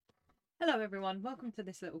Hello everyone, welcome to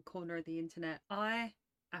this little corner of the internet. I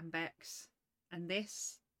am Becks and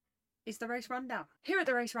this is the Race Rundown. Here at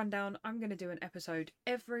the Race Rundown, I'm going to do an episode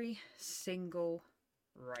every single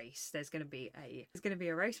race. There's going to be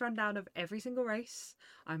a race rundown of every single race.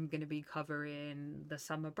 I'm going to be covering the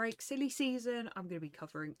summer break silly season. I'm going to be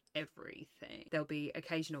covering everything. There'll be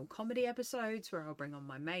occasional comedy episodes where I'll bring on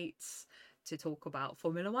my mates to talk about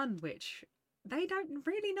Formula One, which they don't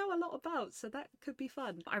really know a lot about, so that could be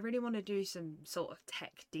fun. I really want to do some sort of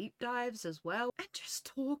tech deep dives as well and just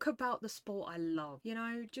talk about the sport I love.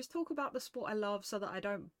 Just talk about the sport I love so that I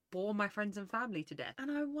don't bore my friends and family to death.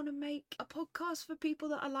 And I want to make a podcast for people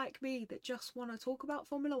that are like me, that just want to talk about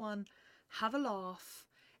Formula One, have a laugh,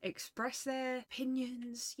 express their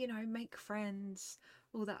opinions, make friends,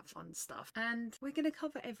 all that fun stuff. And we're going to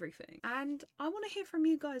cover everything. And I want to hear from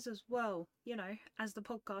you guys as well. As the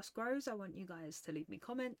podcast grows, I want you guys to leave me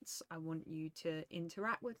comments. I want you to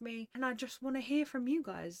interact with me. And I just want to hear from you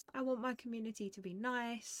guys. I want my community to be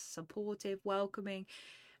nice, supportive, welcoming.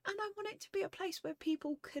 And I want it to be a place where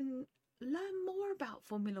people can learn more about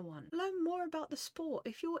Formula One, learn more about the sport.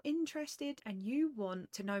 If you're interested and you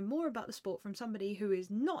want to know more about the sport from somebody who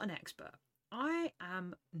is not an expert, I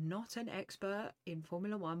am not an expert in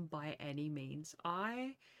Formula One by any means.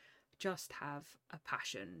 I just have a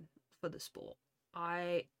passion for the sport.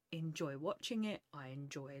 I enjoy watching it. I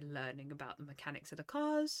enjoy learning about the mechanics of the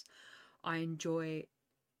cars. I enjoy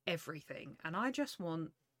everything. And I just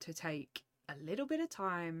want to take a little bit of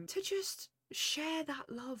time to just share that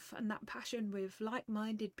love and that passion with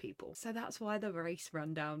like-minded people. So that's why the Race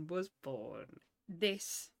Rundown was born.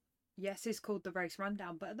 Yes, it's called the Race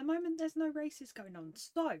Rundown, but at the moment there's no races going on.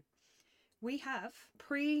 So we have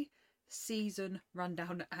pre-season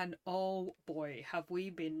rundown, and oh boy, have we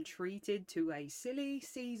been treated to a silly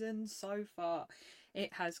season so far.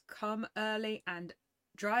 It has come early, and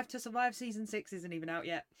Drive to Survive Season 6 isn't even out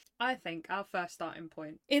yet. I think our first starting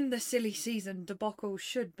point in the silly season debacle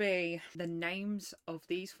should be the names of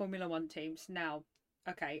these Formula One teams. Now,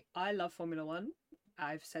 okay, I love Formula One.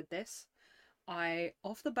 I've said this.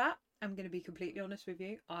 Off the bat, I'm going to be completely honest with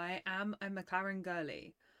you. I am a McLaren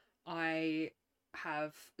girly. I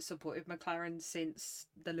have supported McLaren since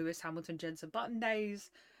the Lewis Hamilton Jenson Button days.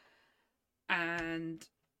 And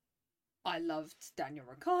I loved Daniel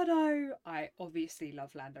Ricciardo. I obviously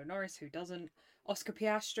love Lando Norris. Who doesn't? Oscar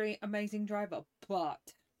Piastri, amazing driver.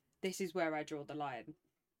 But this is where I draw the line.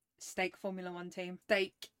 Stake Formula One team.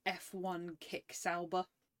 Stake F1 Kick Sauber.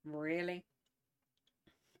 Really?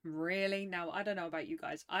 Now, I don't know about you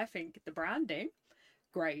guys. I think the branding,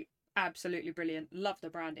 great. Absolutely brilliant. Love the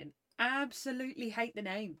branding. Absolutely hate the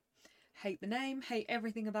name. Hate the name. Hate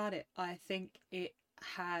everything about it. I think it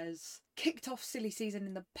has kicked off silly season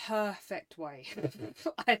in the perfect way.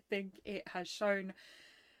 I think it has shown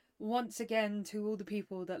once again to all the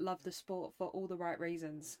people that love the sport for all the right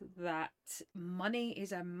reasons that money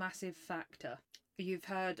is a massive factor. You've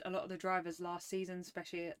heard a lot of the drivers last season,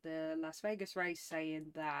 especially at the Las Vegas race,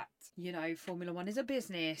 saying that, Formula One is a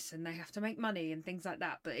business and they have to make money and things like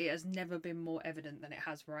that. But it has never been more evident than it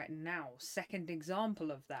has right now. Second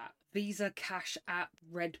example of that, Visa Cash App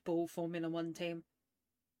Red Bull Formula One team.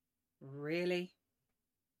 Really?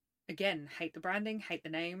 Again, hate the branding, hate the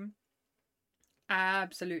name.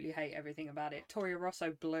 Absolutely hate everything about it. Toro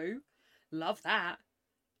Rosso Blue. Love that.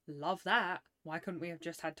 Love that. Why couldn't we have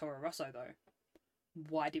just had Toro Rosso though?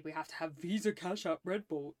 Why did we have to have Visa Cash App Red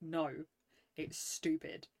Bull? No. It's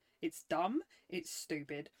stupid. It's dumb. It's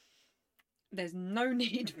stupid. There's no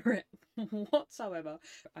need for it whatsoever.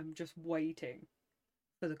 I'm just waiting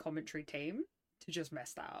for the commentary team to just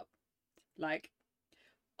mess that up. Like,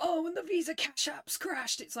 oh, and the Visa Cash App's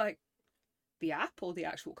crashed. It's like, the app or the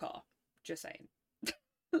actual car? Just saying.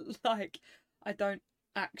 Like, I don't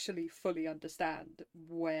actually fully understand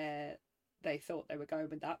where they thought they were going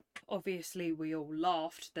with that. Obviously, we all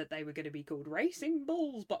laughed that they were going to be called Racing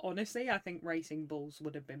Bulls, but honestly, I think Racing Bulls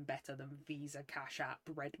would have been better than Visa Cash App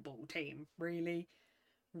Red Bull team. Really?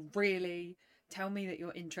 Really? Tell me that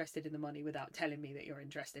you're interested in the money without telling me that you're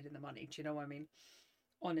interested in the money. Do you know what I mean?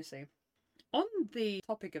 Honestly. On the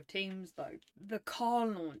topic of teams, though, the car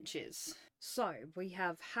launches. So, we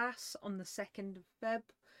have Haas on the 2nd of Feb.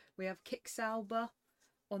 We have Kick Sauber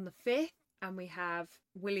on the 5th. And we have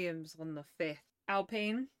Williams on the 5th.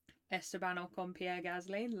 Alpine, Esteban Ocon, Pierre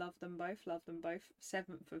Gasly. Love them both.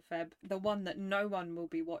 7th of Feb. The one that no one will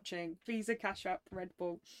be watching. Visa Cash App Red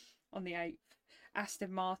Bull on the 8th.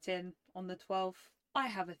 Aston Martin on the 12th. I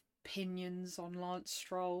have opinions on Lance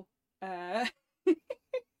Stroll.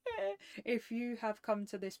 If you have come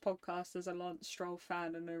to this podcast as a Lance Stroll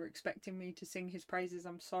fan and are expecting me to sing his praises,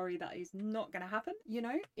 I'm sorry, that is not going to happen. You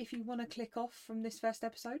know, if you want to click off from this first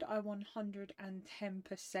episode, I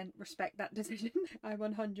 110% respect that decision. I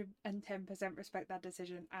 110% respect that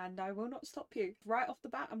decision, and I will not stop you. Right off the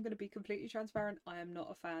bat, I'm going to be completely transparent. I am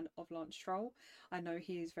not a fan of Lance Stroll. I know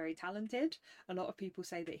he is very talented. A lot of people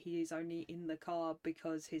say that he is only in the car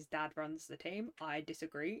because his dad runs the team. I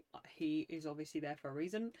disagree. He is obviously there for a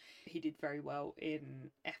reason. He did very well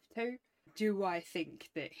in F2. Do I think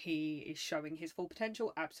that he is showing his full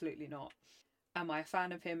potential? Absolutely not. Am I a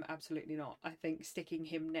fan of him? Absolutely not. I think sticking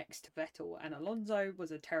him next to Vettel and Alonso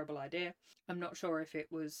was a terrible idea. I'm not sure if it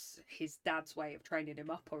was his dad's way of training him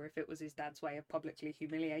up or if it was his dad's way of publicly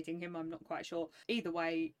humiliating him. I'm not quite sure. Either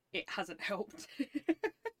way, it hasn't helped.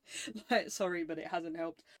 Sorry, but it hasn't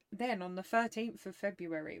helped. Then on the 13th of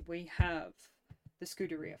February, we have the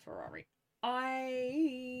Scuderia Ferrari.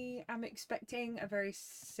 I am expecting a very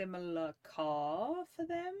similar car for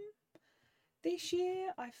them this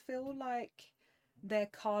year. I feel like their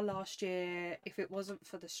car last year, if it wasn't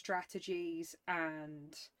for the strategies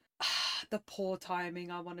and the poor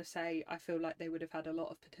timing, I want to say, I feel like they would have had a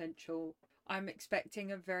lot of potential. I'm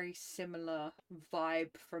expecting a very similar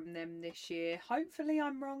vibe from them this year. Hopefully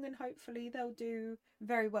I'm wrong and hopefully they'll do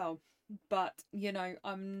very well. But, you know,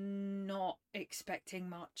 I'm not expecting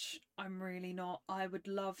much. I'm really not. I would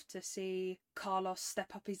love to see Carlos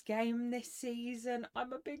step up his game this season.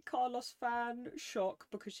 I'm a big Carlos fan. Shock,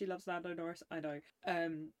 because she loves Lando Norris. I know.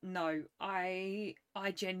 No, I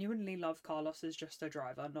genuinely love Carlos as just a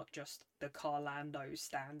driver, not just the Carlando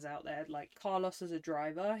stands out there. Like, Carlos as a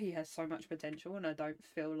driver, he has so much potential, and I don't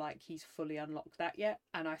feel like he's fully unlocked that yet.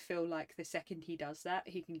 And I feel like the second he does that,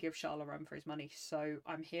 he can give Charles a run for his money. So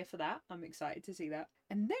I'm here for that. I'm excited to see that.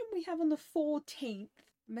 And then we have on the 14th,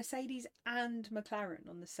 Mercedes and McLaren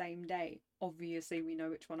on the same day. Obviously, we know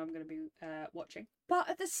which one I'm going to be watching. But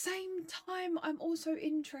at the same time, I'm also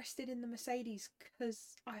interested in the Mercedes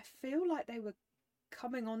because I feel like they were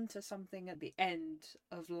coming on to something at the end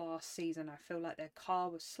of last season. I feel like their car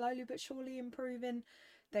was slowly but surely improving.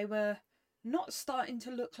 They were not starting to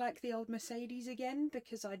look like the old Mercedes again,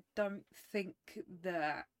 because I don't think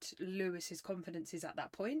that Lewis's confidence is at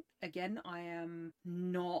that point. Again, I am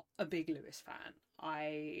not a big Lewis fan.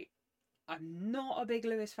 I'm not a big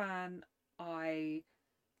Lewis fan. I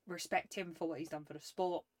respect him for what he's done for the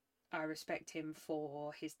sport. I respect him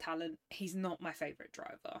for his talent. He's not my favourite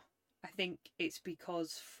driver. I think it's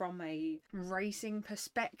because from a racing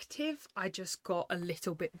perspective, I just got a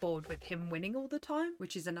little bit bored with him winning all the time,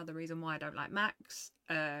 which is another reason why I don't like Max.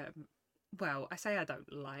 Well, I say I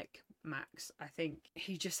don't like Max. I think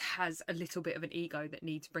he just has a little bit of an ego that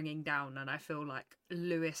needs bringing down, and I feel like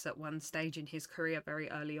Lewis at one stage in his career very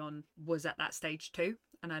early on was at that stage too,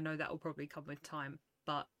 and I know that will probably come with time,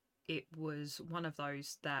 but it was one of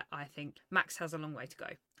those that I think Max has a long way to go.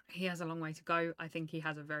 He has a long way to go. I think he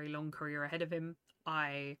has a very long career ahead of him.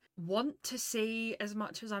 I want to see, as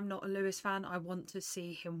much as I'm not a Lewis fan, I want to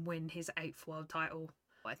see him win his 8th world title.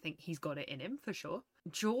 I think he's got it in him for sure.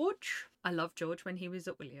 George, I love George when he was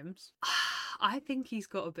at Williams. I think he's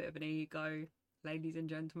got a bit of an ego, ladies and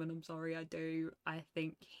gentlemen. I'm sorry, I do. I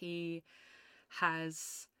think he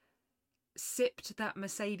has sipped that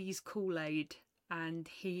Mercedes Kool-Aid and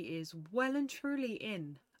he is well and truly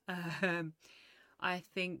in. I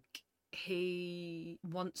think he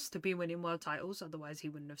wants to be winning world titles, otherwise he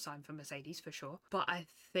wouldn't have signed for Mercedes for sure. But I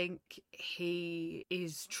think he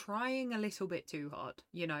is trying a little bit too hard.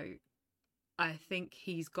 You know, I think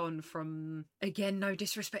he's gone from, again, no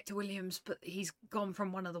disrespect to Williams, but he's gone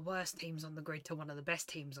from one of the worst teams on the grid to one of the best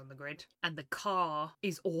teams on the grid. And the car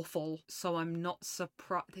is awful. So I'm not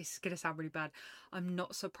surprised. This is going to sound really bad. I'm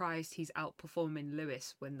not surprised he's outperforming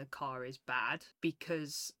Lewis when the car is bad.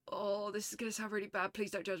 Because, oh, this is going to sound really bad.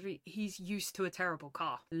 Please don't judge me. He's used to a terrible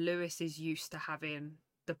car. Lewis is used to having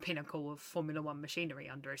the pinnacle of Formula One machinery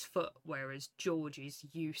under his foot, whereas George is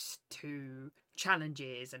used to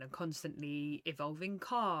challenges and a constantly evolving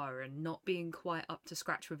car and not being quite up to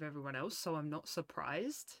scratch with everyone else. So I'm not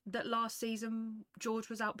surprised that last season George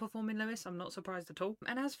was outperforming Lewis. I'm not surprised at all.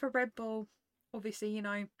 And as for Red Bull, obviously, you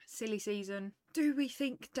know, silly season. Do we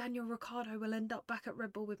think Daniel Ricciardo will end up back at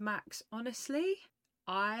Red Bull with Max? Honestly,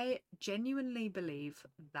 I genuinely believe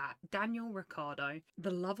that Daniel Ricciardo, the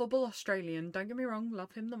lovable Australian, don't get me wrong,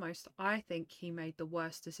 love him the most. I think he made the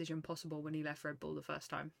worst decision possible when he left Red Bull the first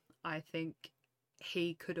time. I think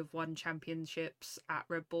he could have won championships at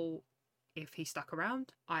Red Bull if he stuck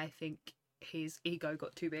around. I think his ego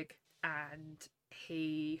got too big and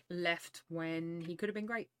he left when he could have been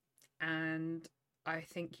great. And I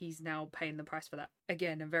think he's now paying the price for that.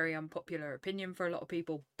 Again, a very unpopular opinion for a lot of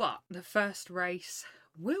people, but the first race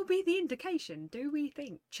will be the indication. Do we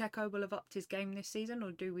think Checo will have upped his game this season,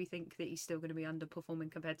 or do we think that he's still going to be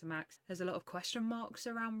underperforming compared to Max? There's a lot of question marks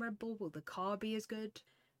around Red Bull. Will the car be as good?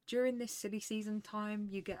 During this silly season time,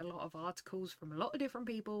 you get a lot of articles from a lot of different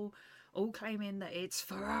people all claiming that it's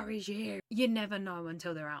Ferrari's year. You never know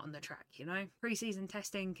until they're out on the track, you know? Pre-season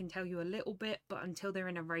testing can tell you a little bit, but until they're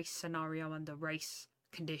in a race scenario under race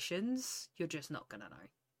conditions, you're just not going to know.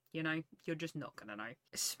 You know, you're just not going to know.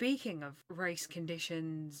 Speaking of race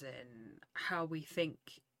conditions and how we think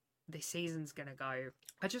this season's going to go,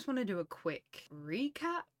 I just want to do a quick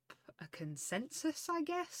recap, a consensus, I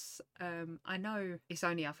guess. I know it's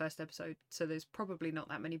only our first episode, so there's probably not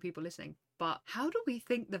that many people listening, but how do we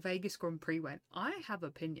think the Vegas Grand Prix went? I have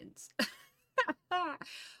opinions.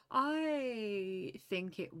 I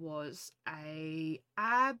think it was a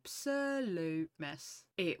absolute mess.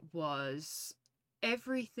 It was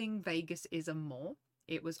everything Vegas is and more.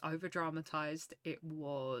 It was over dramatized. It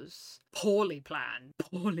was poorly planned.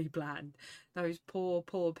 Poorly planned. Those poor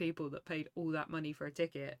people that paid all that money for a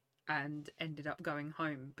ticket and ended up going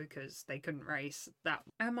home because they couldn't race. That,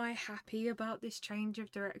 am I happy about this change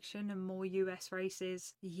of direction and more US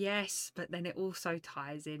races? Yes, but then it also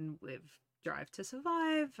ties in with Drive to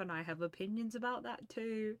Survive, and I have opinions about that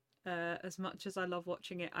too. As much as I love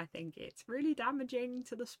watching it, I think it's really damaging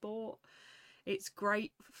to the sport. It's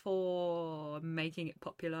great for making it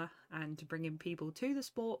popular and bringing people to the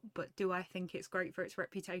sport, but do I think it's great for its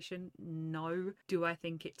reputation? No. Do I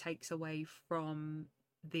think it takes away from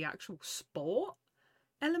the actual sport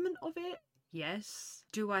element of it? Yes.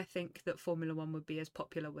 Do I think that Formula One would be as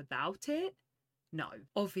popular without it? No.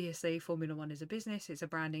 Obviously, Formula One is a business, it's a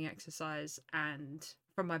branding exercise, and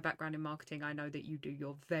from my background in marketing, I know that you do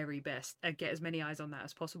your very best and get as many eyes on that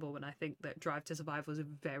as possible, and I think that Drive to Survive was a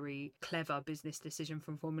very clever business decision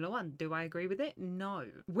from Formula One. Do I agree with it? No.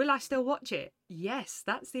 Will I still watch it? Yes,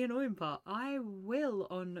 that's the annoying part. I will,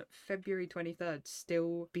 on February 23rd,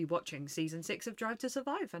 still be watching season 6 of Drive to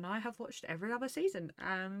Survive, and I have watched every other season,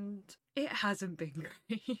 and it hasn't been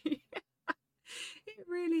great. It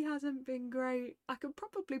really hasn't been great. I could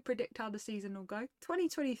probably predict how the season will go.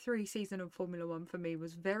 2023 season of Formula One for me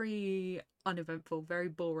was very uneventful, very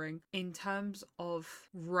boring in terms of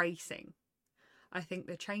racing. I think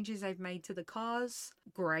the changes they've made to the cars,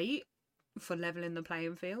 great for leveling the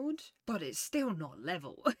playing field, but it's still not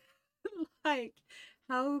level. Like,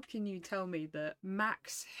 how can you tell me that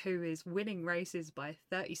Max, who is winning races by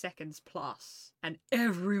 30 seconds plus, and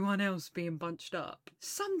everyone else being bunched up,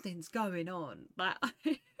 something's going on? Like,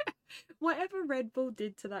 whatever Red Bull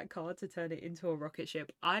did to that car to turn it into a rocket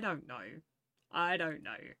ship, I don't know. I don't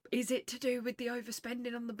know. Is it to do with the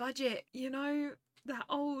overspending on the budget? You know, that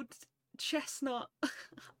old chestnut.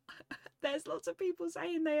 There's lots of people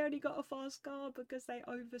saying they only got a fast car because they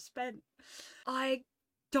overspent. I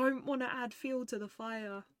don't want to add fuel to the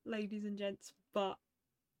fire, ladies and gents, but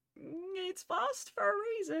it's fast for a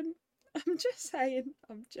reason. I'm just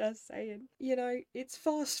saying. You know, it's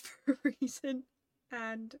fast for a reason.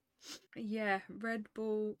 And yeah, Red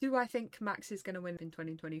Bull. Do I think Max is going to win in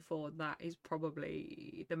 2024? That is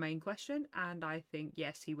probably the main question. And I think,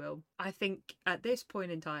 yes, he will. I think at this point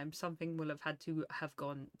in time, something will have had to have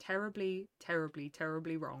gone terribly, terribly,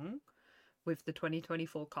 terribly wrong with the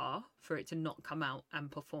 2024 car for it to not come out and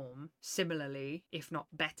perform similarly, if not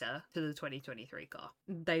better, to the 2023 car.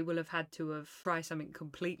 They will have had to have tried something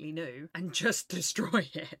completely new and just destroy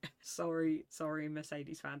it. Sorry,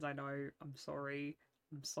 Mercedes fans, I know. I'm sorry,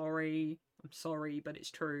 but it's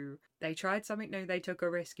true. They tried something new, they took a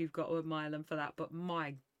risk, you've got to admire them for that, but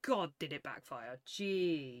my God, did it backfire.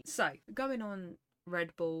 Gee. So, going on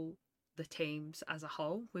Red Bull, the teams as a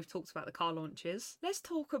whole. We've talked about the car launches. Let's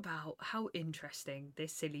talk about how interesting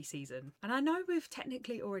this silly season. And I know we've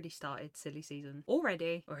technically already started silly season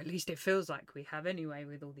already, or at least it feels like we have anyway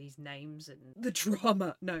with all these names and the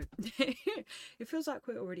drama. No, it feels like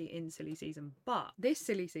we're already in silly season, but this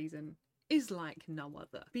silly season is like no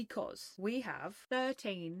other because we have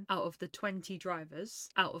 13 out of the 20 drivers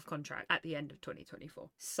out of contract at the end of 2024.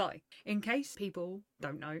 So, in case people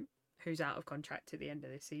don't know who's out of contract at the end of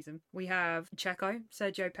this season, we have Checo,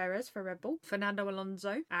 Sergio Perez for Red Bull, Fernando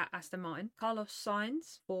Alonso at Aston Martin, Carlos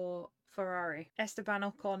Sainz for Ferrari, Esteban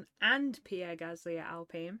Ocon and Pierre Gasly at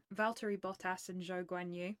Alpine, Valtteri Bottas and Zhou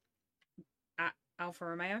Guanyu at Alfa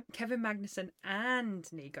Romeo, Kevin Magnussen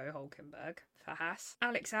and Nico Hülkenberg for Haas,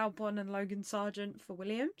 Alex Albon and Logan Sargent for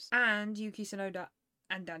Williams, and Yuki Tsunoda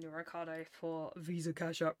and Daniel Ricciardo for Visa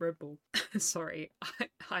Cash App Red Bull. Sorry,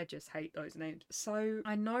 I just hate those names. So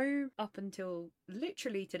I know up until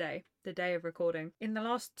literally today, the day of recording, in the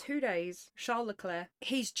last 2 days, Charles Leclerc,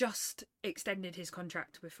 he's just extended his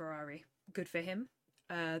contract with Ferrari. Good for him.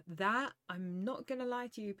 That, I'm not gonna lie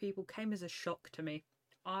to you people, came as a shock to me.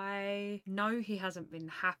 I know he hasn't been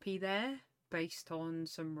happy there based on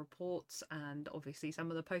some reports and obviously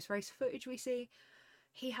some of the post-race footage we see.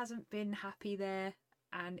 He hasn't been happy there,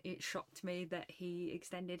 and it shocked me that he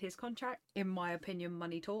extended his contract. In my opinion,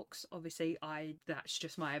 money talks. Obviously, that's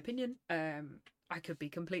just my opinion. I could be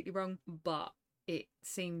completely wrong, but it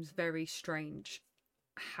seems very strange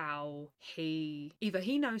how either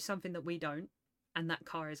he knows something that we don't, and that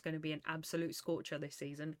car is going to be an absolute scorcher this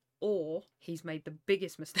season, or he's made the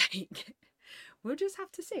biggest mistake. We'll just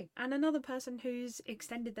have to see. And another person who's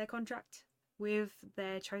extended their contract with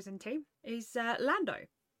their chosen team is Lando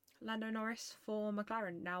Norris for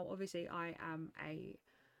McLaren. Now, obviously, I am a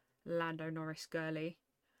Lando Norris girly.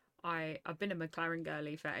 I've been a McLaren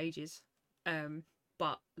girly for ages.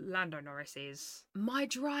 But Lando Norris is my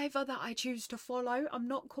driver that I choose to follow. I'm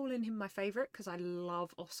not calling him my favourite because I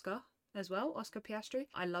love Oscar as well, Oscar Piastri.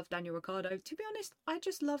 I love Daniel Ricciardo. To be honest, I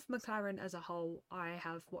just love McLaren as a whole. I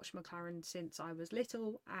have watched McLaren since I was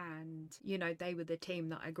little, and, you know, they were the team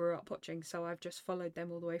that I grew up watching, so I've just followed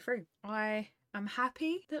them all the way through. I am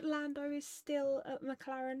happy that Lando is still at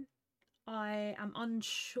McLaren. I am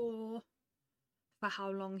unsure for how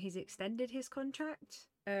long he's extended his contract.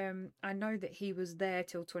 I know that he was there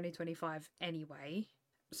till 2025 anyway,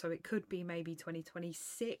 so it could be maybe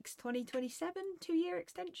 2026, 2027, 2-year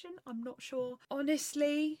extension. I'm not sure.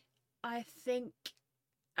 Honestly, I think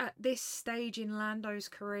at this stage in Lando's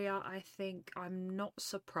career, I think I'm not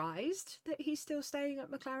surprised that he's still staying at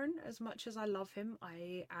McLaren. As much as I love him,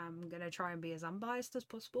 I am going to try and be as unbiased as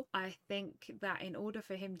possible. I think that in order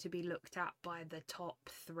for him to be looked at by the top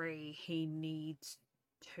 3, he needs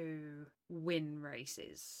to win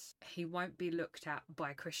races. He won't be looked at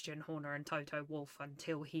by Christian Horner and Toto Wolff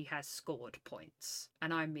until he has scored points.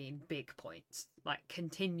 And I mean big points. Like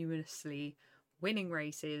continuously winning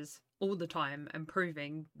races all the time and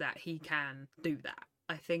proving that he can do that.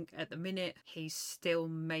 I think at the minute he's still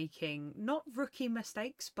making not rookie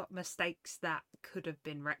mistakes, but mistakes that could have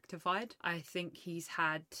been rectified. I think he's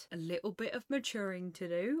had a little bit of maturing to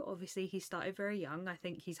do. Obviously, he started very young. I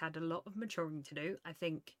think he's had a lot of maturing to do. I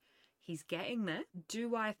think he's getting there.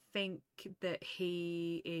 Do I think that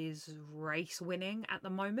he is race winning at the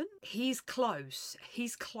moment? He's close.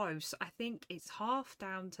 He's close. I think it's half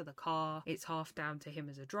down to the car. It's half down to him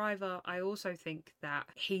as a driver. I also think that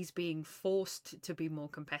he's being forced to be more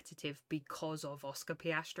competitive because of Oscar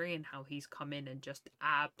Piastri and how he's come in and just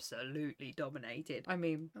absolutely dominated. I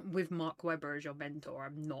mean, with Mark Webber as your mentor,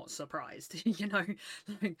 I'm not surprised. You know,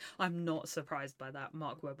 like, I'm not surprised by that.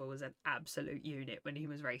 Mark Webber was an absolute unit when he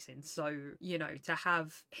was racing. So, you know, to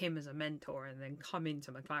have him as a mentor and then come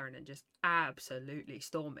into McLaren and just absolutely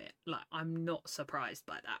storm it, like, I'm not surprised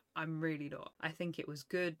by that. I'm really not. I think it was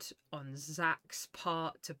good on Zach's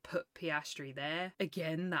part to put Piastri there.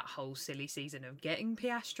 Again, that whole silly season of getting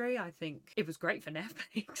Piastri, I think it was great for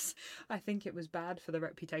Netflix. I think it was bad for the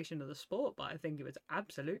reputation of the sport, but I think it was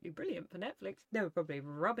absolutely brilliant for Netflix. They were probably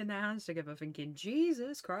rubbing their hands together thinking,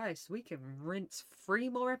 Jesus Christ, we can rinse 3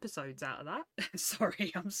 more episodes out of that.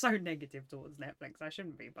 Sorry, I'm so negative towards Netflix. I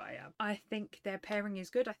shouldn't be, but I am. I think their pairing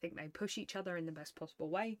is good. I think they push each other in the best possible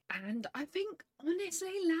way. And I think,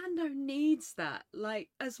 honestly, Lando needs that. Like,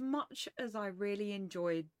 as much as I really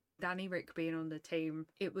enjoyed Danny Rick being on the team,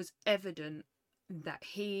 it was evident that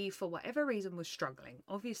he, for whatever reason, was struggling.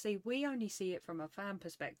 Obviously, we only see it from a fan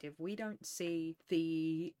perspective. We don't see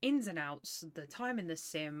the ins and outs, the time in the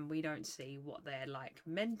sim. We don't see what they're like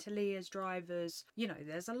mentally as drivers. You know,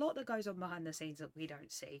 there's a lot that goes on behind the scenes that we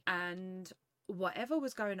don't see. And whatever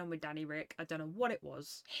was going on with Danny Rick, I don't know what it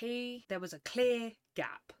was. There was a clear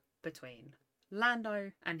gap between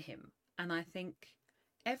Lando and him. And I think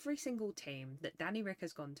every single team that Danny Rick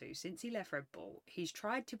has gone to since he left Red Bull, he's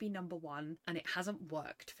tried to be number 1 and it hasn't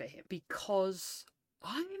worked for him because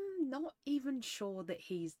I'm not even sure that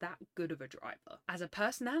he's that good of a driver. As a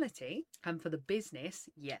personality and for the business,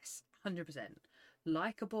 yes, 100%.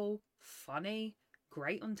 Likeable, funny,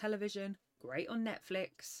 great on television, great on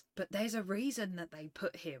Netflix, but there's a reason that they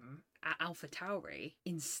put him at AlphaTauri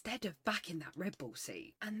instead of back in that Red Bull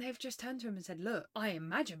seat. And they've just turned to him and said, look, I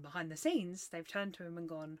imagine behind the scenes, they've turned to him and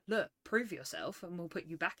gone, look, prove yourself and we'll put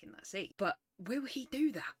you back in that seat. But will he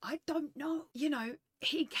do that? I don't know. You know,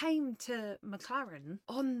 he came to McLaren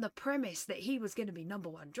on the premise that he was going to be number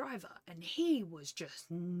one driver, and he was just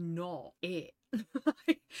not it.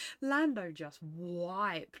 Lando just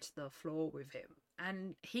wiped the floor with him.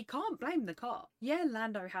 And he can't blame the car. Yeah,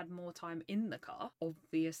 Lando had more time in the car.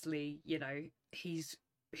 Obviously, you know, his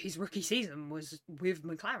rookie season was with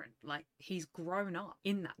McLaren. Like, he's grown up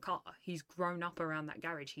in that car. He's grown up around that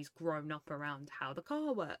garage. He's grown up around how the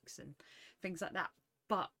car works and things like that.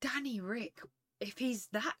 But Danny Rick, if he's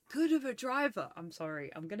that good of a driver, I'm sorry,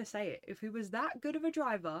 I'm going to say it. If he was that good of a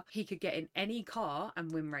driver, he could get in any car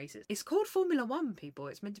and win races. It's called Formula One, people.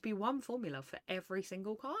 It's meant to be one formula for every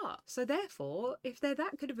single car. So therefore, if they're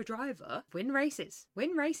that good of a driver, win races.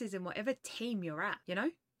 Win races in whatever team you're at, you know?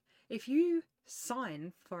 If you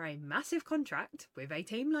sign for a massive contract with a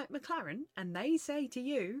team like McLaren and they say to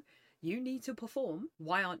you, you need to perform,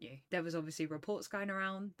 why aren't you? There was obviously reports going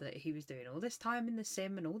around that he was doing all this time in the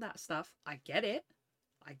sim and all that stuff. I get it.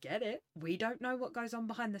 We don't know what goes on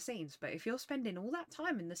behind the scenes, but if you're spending all that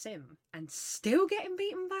time in the sim and still getting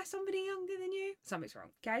beaten by somebody younger than you, something's wrong,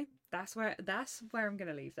 okay? That's where I'm going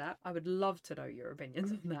to leave that. I would love to know your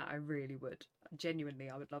opinions on that. I really would. Genuinely,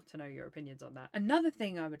 I would love to know your opinions on that. Another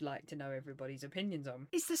thing I would like to know everybody's opinions on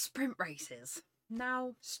is the sprint races.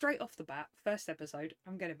 Now, straight off the bat, first episode,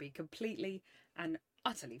 I'm going to be completely and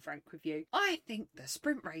utterly frank with you. I think the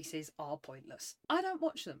sprint races are pointless. I don't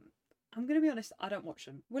watch them. I'm going to be honest, I don't watch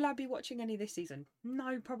them. Will I be watching any this season?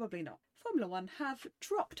 No, probably not. Formula One have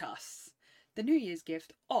dropped us the New Year's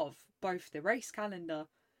gift of both the race calendar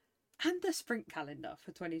and the sprint calendar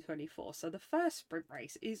for 2024. So the first sprint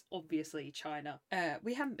race is obviously China.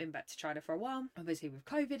 We haven't been back to China for a while. Obviously with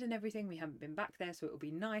COVID and everything, we haven't been back there. So it will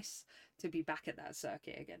be nice to be back at that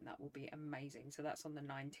circuit again. That will be amazing. So that's on the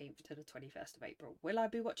 19th to the 21st of April. Will I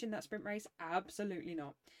be watching that sprint race? Absolutely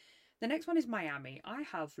not. The next one is Miami. I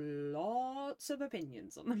have lots of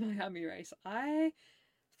opinions on the Miami race. I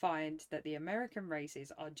find that the American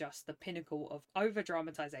races are just the pinnacle of over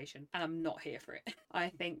dramatization, and I'm not here for it. I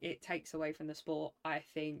think it takes away from the sport. I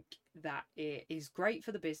think that it is great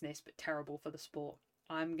for the business but terrible for the sport.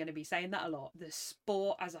 I'm going to be saying that a lot. The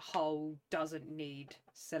sport as a whole doesn't need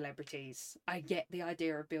celebrities. I get the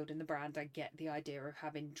idea of building the brand. I get the idea of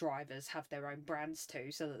having drivers have their own brands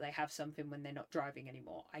too, so that they have something when they're not driving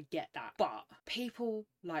anymore. I get that. But people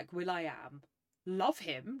like will.i.am love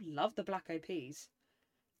him, love the Black OPs.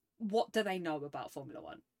 What do they know about Formula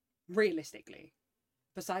One? Realistically.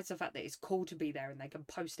 Besides the fact that it's cool to be there and they can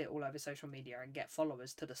post it all over social media and get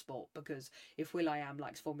followers to the sport, because if will.i.am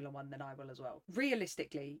likes Formula One, then I will as well.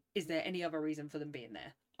 Realistically, is there any other reason for them being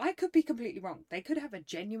there? I could be completely wrong. They could have a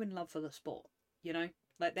genuine love for the sport, you know?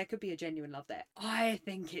 Like, there could be a genuine love there. I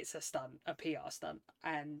think it's a stunt, a PR stunt.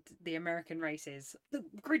 And the American races, the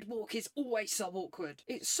grid walk is always so awkward.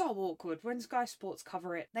 It's so awkward. When Sky Sports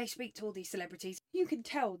cover it, they speak to all these celebrities. You can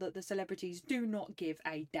tell that the celebrities do not give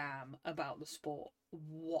a damn about the sport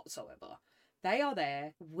whatsoever. They are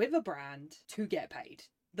there with a brand to get paid.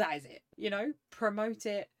 That is it. You know, promote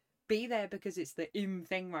it. Be there because it's the in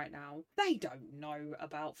thing right now. They don't know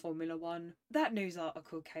about Formula One. That news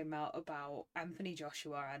article came out about Anthony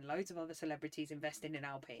Joshua and loads of other celebrities investing in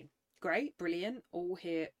Alpine. Great, brilliant, all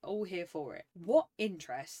here for it. What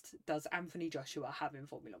interest does Anthony Joshua have in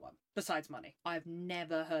Formula One besides money? I've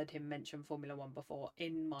never heard him mention Formula One before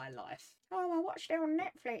in my life. Oh, I watched it on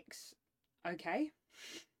Netflix. Okay.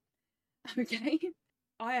 Okay.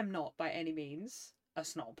 I am not by any means a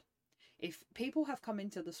snob. If people have come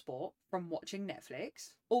into the sport from watching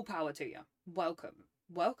Netflix, all power to you. Welcome.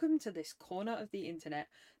 Welcome to this corner of the internet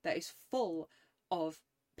that is full of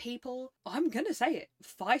people, I'm going to say it,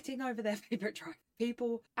 fighting over their favourite driver.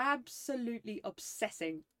 People absolutely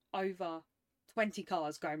obsessing over 20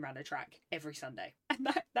 cars going around a track every Sunday. And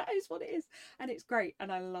that is what it is. And it's great.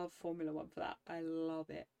 And I love Formula One for that. I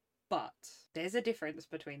love it. But there's a difference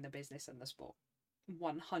between the business and the sport.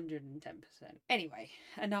 110%. Anyway,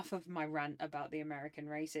 enough of my rant about the American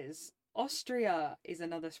races. Austria is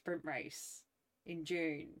another sprint race in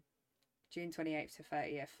June 28th to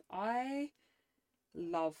 30th. I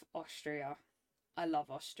love Austria.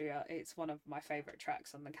 It's one of my favourite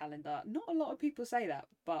tracks on the calendar. Not a lot of people say that,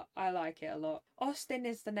 but I like it a lot. Austin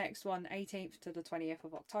is the next one, 18th to the 20th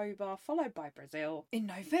of October, followed by Brazil in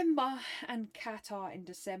November and Qatar in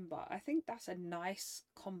December. I think that's a nice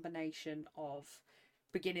combination of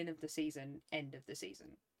beginning of the season, end of the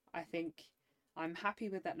season. I think I'm happy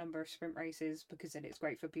with that number of sprint races because then it's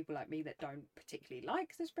great for people like me that don't particularly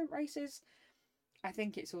like the sprint races. I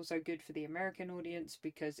think it's also good for the American audience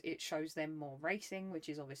because it shows them more racing, which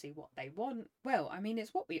is obviously what they want. Well, I mean,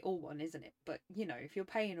 it's what we all want, isn't it? But, you know, if you're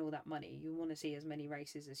paying all that money, you want to see as many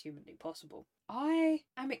races as humanly possible. I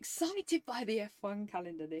am excited by the F1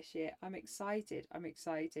 calendar this year. I'm excited.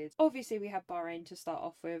 Obviously, we have Bahrain to start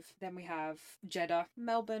off with. Then we have Jeddah,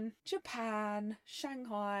 Melbourne, Japan,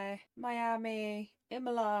 Shanghai, Miami,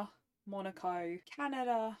 Imola, Monaco,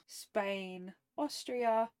 Canada, Spain,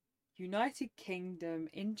 Austria, United Kingdom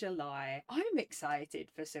in July. I'm excited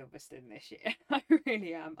for Silverstone this year. I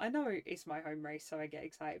really am. I know it's my home race, so I get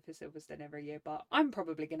excited for Silverstone every year, but I'm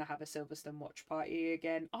probably going to have a Silverstone watch party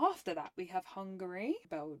again. After that, we have Hungary,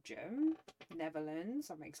 Belgium, Netherlands.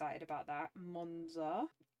 I'm excited about that. Monza,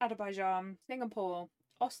 Azerbaijan, Singapore,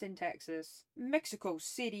 Austin, Texas, Mexico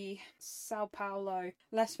City, Sao Paulo,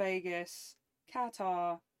 Las Vegas,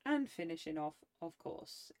 Qatar, and finishing off, of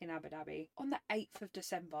course, in Abu Dhabi on the 8th of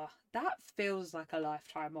December. That feels like a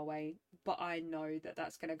lifetime away, but I know that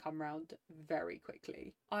that's going to come round very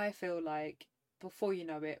quickly. I feel like before you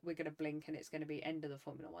know it, we're going to blink and it's going to be end of the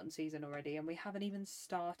Formula One season already, and we haven't even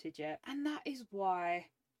started yet. And that is why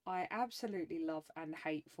I absolutely love and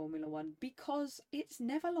hate Formula One, because it's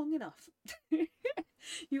never long enough.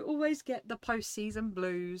 You always get the post-season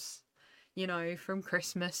blues, you know, from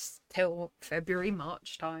Christmas till February,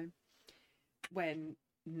 March time, when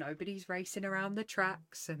nobody's racing around the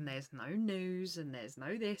tracks and there's no news and there's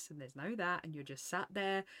no this and there's no that, and you're just sat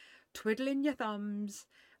there twiddling your thumbs.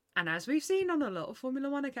 And as we've seen on a lot of Formula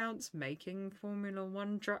One accounts, making Formula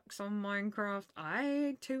One trucks on Minecraft,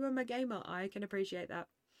 I too am a gamer. I can appreciate that.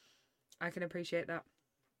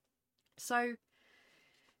 So,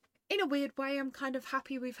 in a weird way, I'm kind of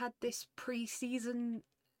happy we've had this pre-season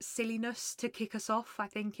silliness to kick us off. I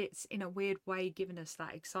think it's in a weird way given us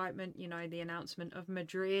that excitement, you know, the announcement of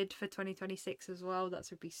Madrid for 2026 as well. That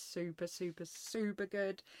would be super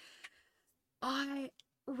good. I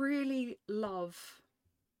really love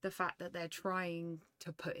the fact that they're trying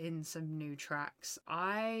to put in some new tracks.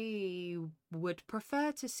 I would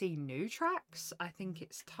prefer to see new tracks. I think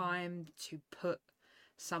it's time to put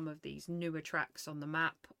some of these newer tracks on the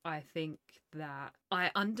map. I think that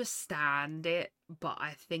I understand it, but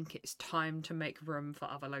I think it's time to make room for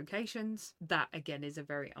other locations. That again is a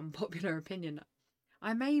very unpopular opinion.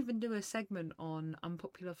 I may even do a segment on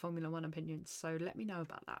unpopular Formula One opinions, so let me know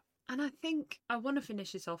about that. And I think I want to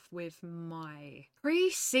finish this off with my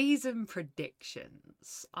pre-season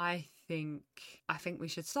predictions. I think we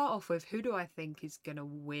should start off with, who do I think is going to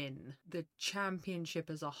win the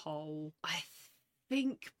championship as a whole? I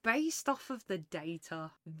think based off of the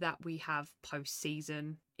data that we have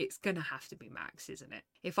post-season, it's going to have to be Max, isn't it?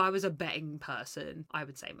 If I was a betting person, I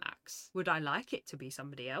would say Max. Would I like it to be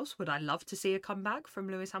somebody else? Would I love to see a comeback from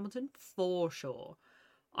Lewis Hamilton? For sure.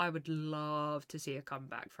 I would love to see a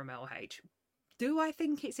comeback from LH. Do I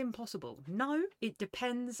think it's impossible? No, it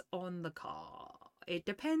depends on the car.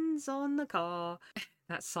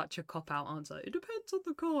 That's such a cop-out answer. It depends on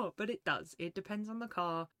the car, but it does. It depends on the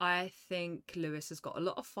car. I think Lewis has got a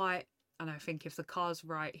lot of fight, and I think if the car's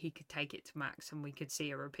right, he could take it to Max and we could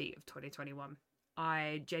see a repeat of 2021.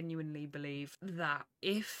 I genuinely believe that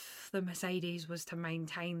if the Mercedes was to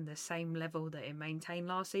maintain the same level that it maintained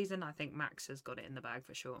last season, I think Max has got it in the bag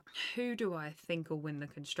for sure. Who do I think will win the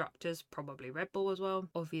Constructors? Probably Red Bull as well.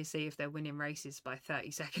 Obviously, if they're winning races by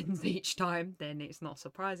 30 seconds each time, then it's not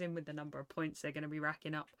surprising with the number of points they're going to be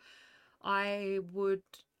racking up. I would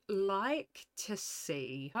like to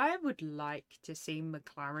see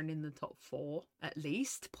McLaren in the top 4, at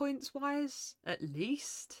least points wise. At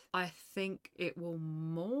least I think it will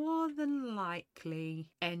more than likely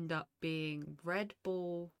end up being Red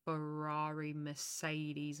Bull, Ferrari,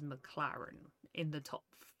 Mercedes, McLaren in the top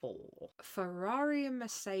 4. Ferrari and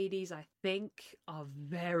Mercedes, I think, are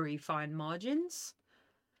very fine margins.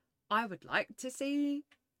 I would like to see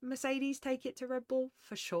Mercedes take it to Red Bull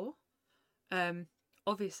for sure.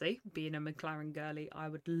 Obviously, being a McLaren girly, I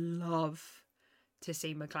would love to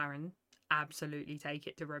see McLaren absolutely take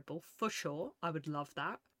it to Red Bull for sure. I would love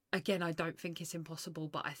that. Again, I don't think it's impossible,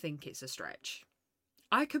 but I think it's a stretch.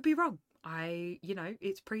 I could be wrong.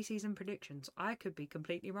 It's pre-season predictions. I could be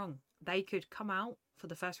completely wrong. They could come out for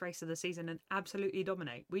the first race of the season and absolutely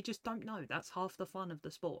dominate. We just don't know. That's half the fun of the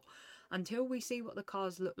sport. Until we see what the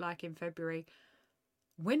cars look like in February,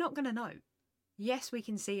 we're not going to know. Yes, we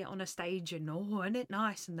can see it on a stage and, oh, isn't it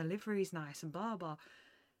nice? And the livery's nice and blah, blah.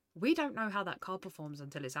 We don't know how that car performs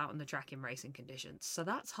until it's out on the track in racing conditions. So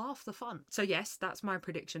that's half the fun. So yes, that's my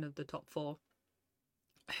prediction of the top 4.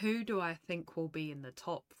 Who do I think will be in the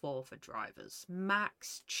top 4 for drivers?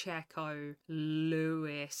 Max, Checo,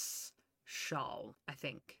 Lewis, Charles. I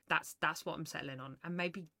think that's what I'm settling on, and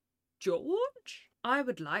maybe George. I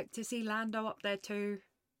would like to see Lando up there too,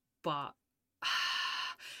 but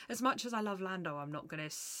as much as I love Lando, I'm not going to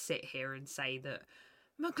sit here and say that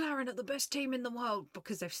McLaren are the best team in the world,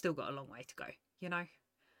 because they've still got a long way to go, you know?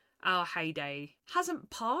 Our heyday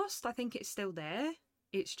hasn't passed. I think it's still there.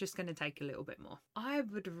 It's just going to take a little bit more. I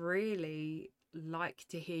would really like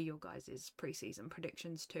to hear your guys' pre-season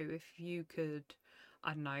predictions too. If you could,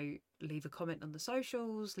 I don't know, leave a comment on the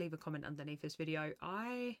socials, leave a comment underneath this video.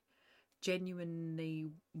 I genuinely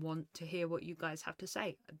want to hear what you guys have to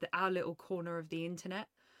say. Our little corner of the internet.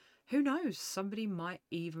 Who knows? Somebody might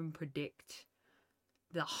even predict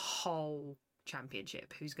the whole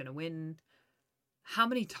championship. Who's going to win? How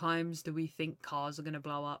many times do we think cars are going to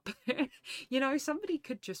blow up? You know, somebody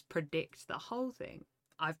could just predict the whole thing.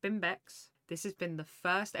 I've been Becks. This has been the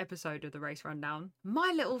first episode of the Race Rundown,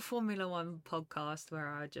 my little Formula One podcast where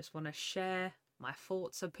I just want to share my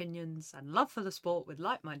thoughts, opinions, and love for the sport with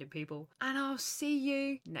like-minded people. And I'll see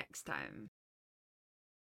you next time.